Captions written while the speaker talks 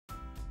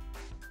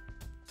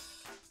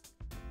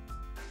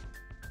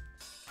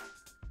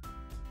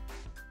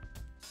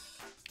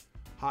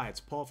Hi,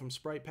 it's Paul from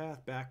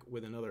SpritePath back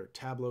with another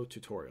Tableau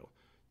tutorial.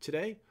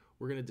 Today,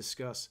 we're going to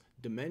discuss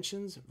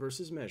dimensions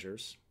versus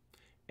measures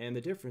and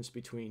the difference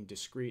between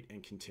discrete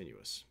and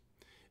continuous.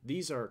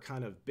 These are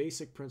kind of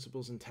basic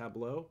principles in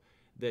Tableau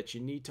that you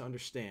need to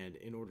understand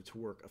in order to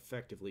work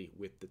effectively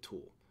with the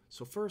tool.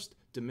 So first,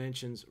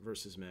 dimensions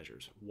versus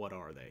measures. What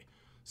are they?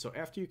 So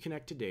after you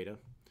connect to data,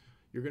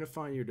 you're going to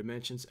find your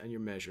dimensions and your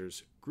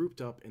measures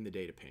grouped up in the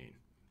data pane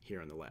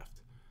here on the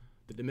left.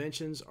 The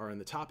dimensions are in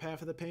the top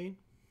half of the pane,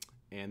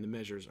 and the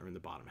measures are in the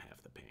bottom half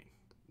of the pane.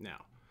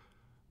 Now,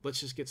 let's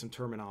just get some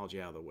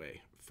terminology out of the way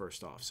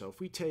first off. So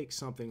if we take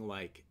something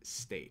like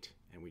state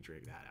and we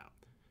drag that out,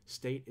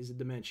 state is a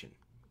dimension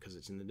because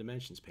it's in the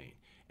dimensions pane,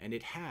 and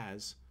it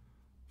has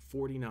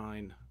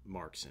 49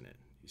 marks in it.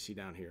 You see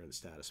down here in the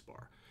status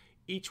bar.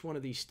 Each one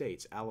of these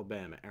states,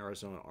 Alabama,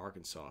 Arizona,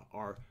 Arkansas,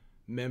 are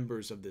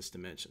members of this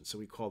dimension. So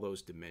we call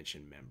those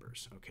dimension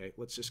members. Okay,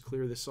 let's just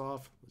clear this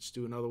off. Let's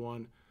do another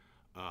one.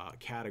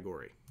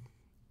 Category.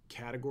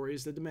 Category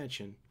is the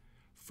dimension.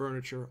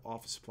 Furniture,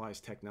 office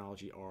supplies,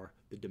 technology are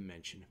the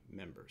dimension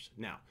members.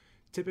 Now,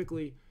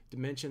 typically,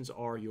 dimensions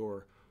are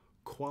your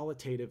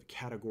qualitative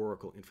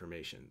categorical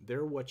information.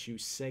 They're what you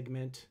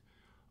segment,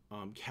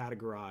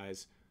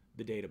 categorize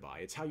the data by.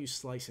 It's how you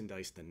slice and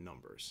dice the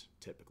numbers,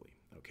 typically.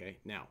 Okay.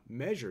 Now,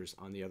 measures,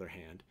 on the other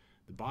hand,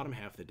 the bottom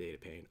half of the data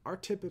pane, are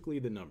typically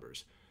the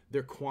numbers.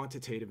 They're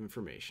quantitative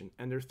information,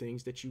 and they're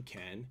things that you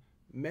can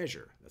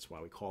measure. That's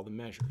why we call them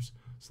measures.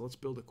 So let's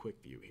build a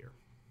quick view here.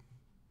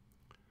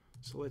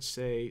 So let's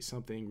say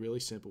something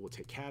really simple. We'll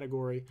take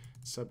category,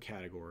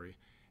 subcategory,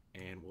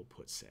 and we'll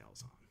put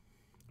sales on.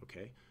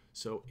 Okay,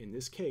 so in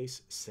this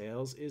case,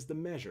 sales is the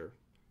measure,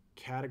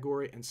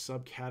 category and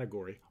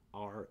subcategory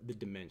are the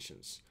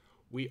dimensions.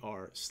 We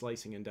are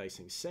slicing and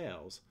dicing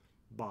sales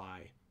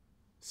by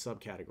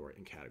subcategory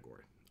and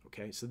category.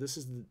 Okay, so this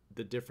is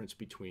the difference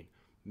between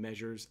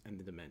measures and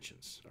the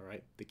dimensions. All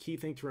right, the key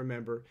thing to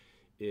remember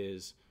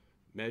is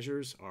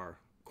measures are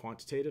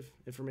quantitative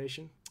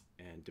information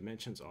and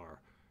dimensions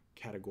are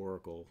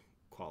categorical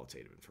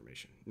qualitative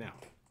information. Now,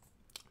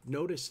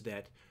 notice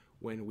that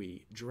when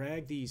we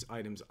drag these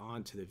items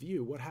onto the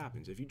view, what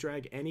happens? If you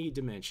drag any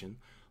dimension,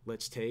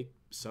 let's take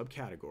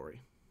subcategory,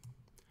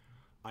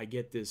 I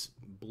get this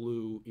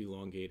blue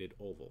elongated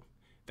oval.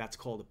 That's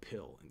called a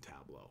pill in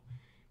Tableau.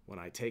 When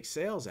I take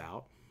sales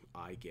out,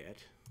 I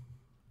get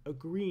a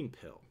green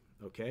pill.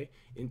 Okay?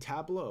 In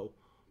Tableau,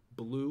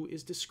 blue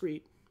is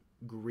discrete,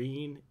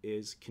 green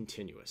is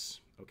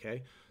continuous.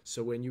 Okay?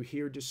 So when you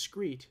hear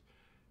discrete,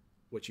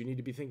 what you need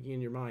to be thinking in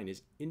your mind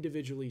is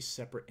individually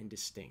separate and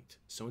distinct.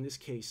 So in this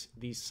case,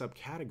 these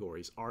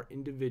subcategories are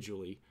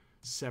individually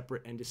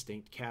separate and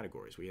distinct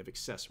categories. We have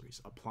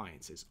accessories,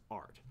 appliances,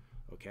 art.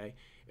 Okay?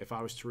 If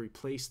I was to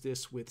replace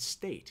this with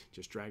state,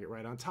 just drag it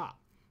right on top.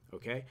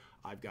 Okay?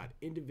 I've got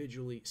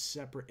individually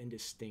separate and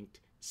distinct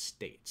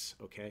states.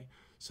 Okay?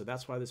 So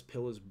that's why this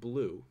pill is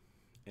blue,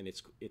 and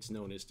it's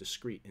known as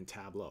discrete in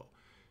Tableau.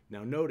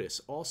 Now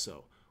notice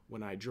also,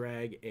 when I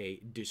drag a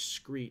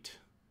discrete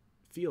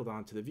field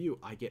onto the view,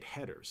 I get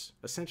headers,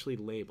 essentially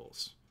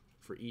labels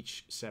for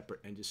each separate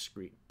and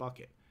discrete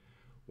bucket.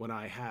 When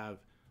I have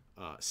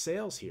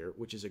sales here,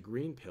 which is a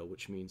green pill,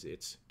 which means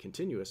it's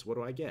continuous, what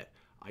do I get?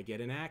 I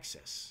get an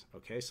axis.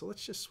 Okay, so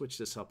let's just switch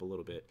this up a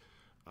little bit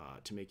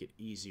to make it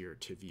easier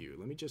to view.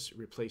 Let me just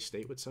replace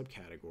state with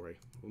subcategory.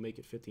 We'll make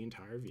it fit the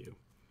entire view.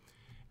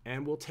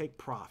 And we'll take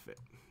profit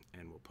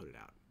and we'll put it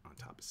out on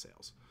top of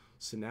sales.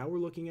 So now we're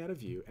looking at a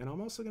view, and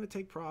I'm also going to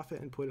take profit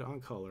and put it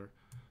on color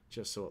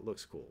just so it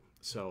looks cool.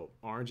 So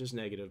orange is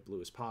negative, blue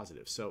is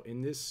positive. So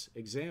in this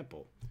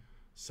example,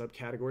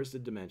 subcategory is the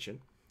dimension,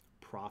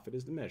 profit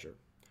is the measure,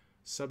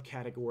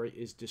 subcategory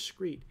is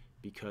discrete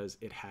because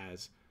it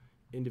has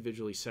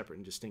individually separate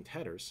and distinct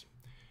headers,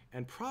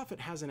 and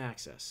profit has an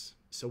axis.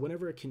 So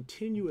whenever a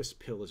continuous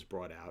pill is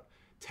brought out,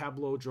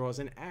 Tableau draws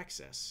an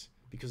axis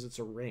because it's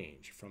a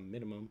range from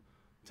minimum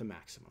to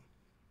maximum.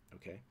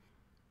 Okay?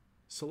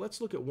 So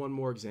let's look at one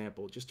more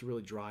example just to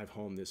really drive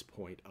home this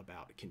point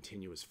about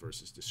continuous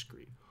versus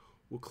discrete.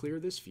 We'll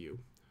clear this view.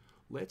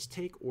 Let's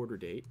take order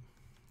date.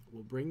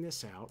 We'll bring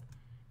this out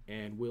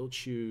and we'll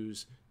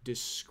choose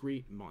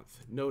discrete month.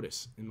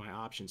 Notice in my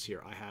options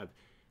here, I have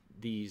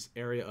these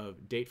area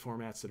of date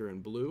formats that are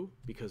in blue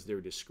because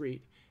they're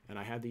discrete, and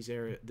I have this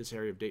area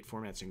of date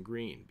formats in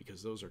green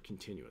because those are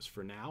continuous.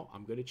 For now,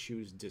 I'm going to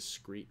choose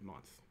discrete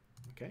month.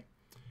 Okay?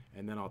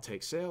 And then I'll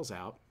take sales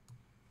out.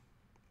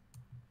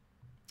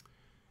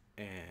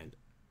 And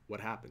what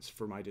happens?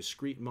 For my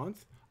discrete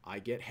month, I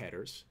get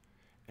headers.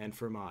 And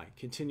for my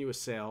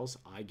continuous sales,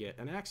 I get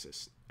an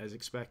axis, as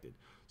expected.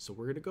 So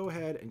we're going to go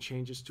ahead and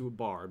change this to a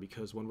bar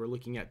because when we're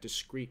looking at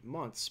discrete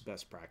months,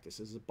 best practice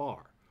is a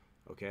bar.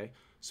 Okay?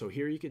 So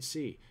here you can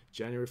see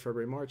January,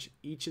 February, March.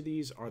 Each of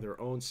these are their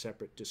own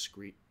separate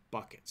discrete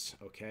buckets.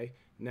 Okay?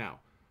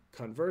 Now,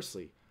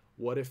 conversely,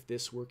 what if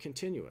this were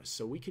continuous?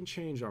 So we can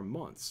change our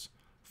months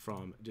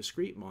from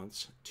discrete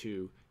months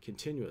to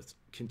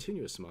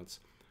continuous months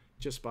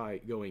just by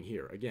going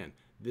here. Again,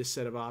 this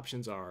set of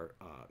options are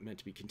meant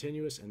to be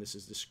continuous, and this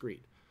is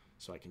discrete.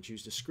 So I can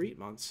choose discrete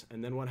months,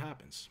 and then what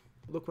happens?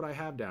 Look what I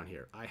have down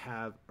here. I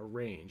have a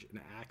range, an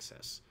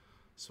axis.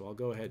 So I'll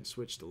go ahead and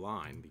switch to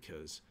line,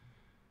 because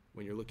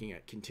when you're looking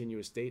at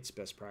continuous dates,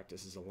 best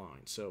practice is a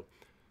line. So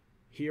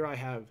here I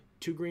have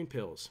two green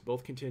pills,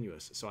 both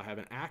continuous. So I have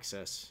an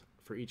axis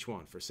for each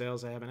one. For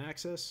sales, I have an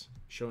axis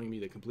showing me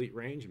the complete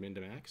range, min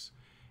to max.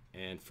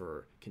 And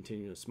for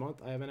continuous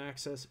month, I have an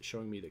axis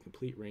showing me the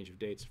complete range of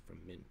dates from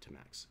min to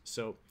max.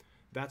 So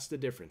that's the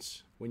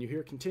difference. When you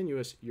hear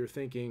continuous, you're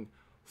thinking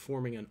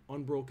forming an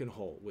unbroken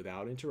whole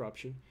without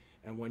interruption.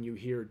 And when you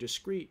hear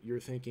discrete, you're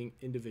thinking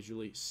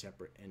individually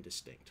separate and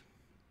distinct.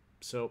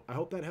 So I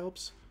hope that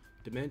helps.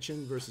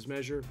 Dimension versus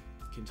measure,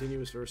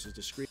 continuous versus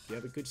discrete. If you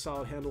have a good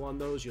solid handle on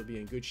those, you'll be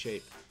in good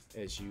shape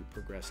as you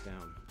progress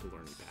down the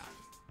learning path.